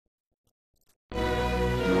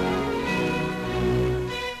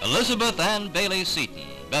Elizabeth Ann Bayley Seton,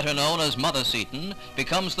 better known as Mother Seton,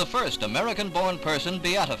 becomes the first American-born person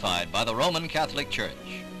beatified by the Roman Catholic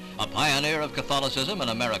Church. A pioneer of Catholicism in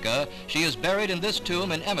America, she is buried in this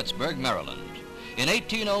tomb in Emmitsburg, Maryland. In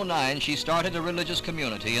 1809, she started a religious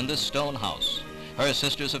community in this stone house. Her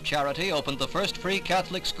Sisters of Charity opened the first free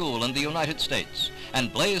Catholic school in the United States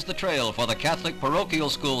and blazed the trail for the Catholic parochial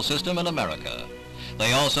school system in America.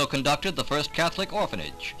 They also conducted the first Catholic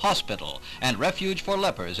orphanage, hospital, and refuge for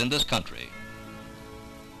lepers in this country.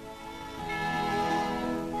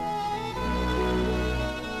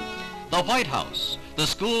 The White House, the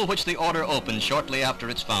school which the order opened shortly after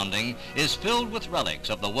its founding, is filled with relics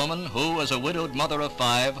of the woman who, as a widowed mother of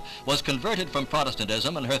 5, was converted from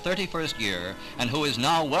Protestantism in her 31st year and who is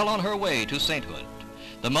now well on her way to sainthood.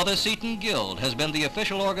 The Mother Seton Guild has been the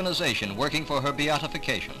official organization working for her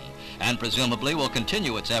beatification, and presumably will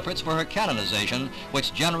continue its efforts for her canonization,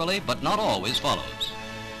 which generally, but not always, follows.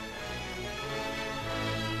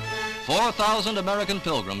 4,000 American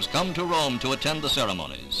pilgrims come to Rome to attend the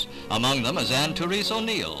ceremonies. Among them is Anne Therese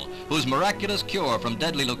O'Neill, whose miraculous cure from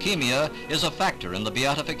deadly leukemia is a factor in the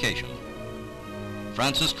beatification.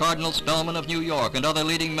 Francis Cardinal Spellman of New York and other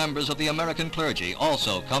leading members of the American clergy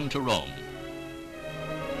also come to Rome.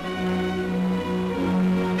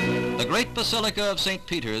 The great Basilica of St.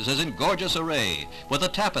 Peter's is in gorgeous array, with a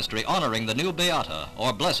tapestry honoring the new Beata,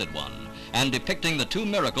 or Blessed One, and depicting the 2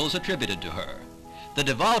 miracles attributed to her. The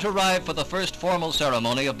devout arrive for the first formal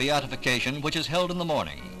ceremony of beatification, which is held in the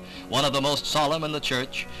morning. One of the most solemn in the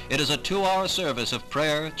church, it is a 2-hour service of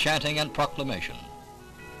prayer, chanting, and proclamation.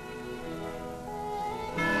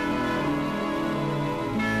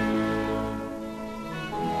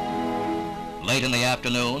 Late in the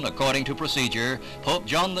afternoon, according to procedure, Pope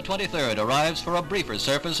John XXIII arrives for a briefer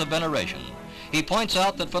service of veneration. He points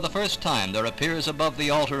out that for the first time there appears above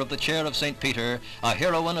the altar of the chair of St. Peter a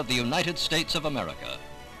heroine of the United States of America.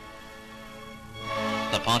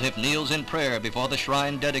 The pontiff kneels in prayer before the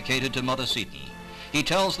shrine dedicated to Mother Seton. He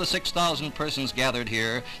tells the 6,000 persons gathered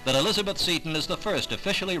here that Elizabeth Seton is the first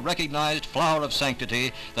officially recognized flower of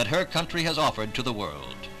sanctity that her country has offered to the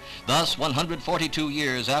world. Thus, 142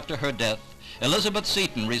 years after her death, Elizabeth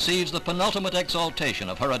Seton receives the penultimate exaltation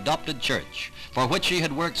of her adopted church, for which she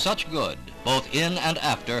had worked such good, both in and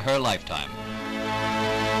after her lifetime.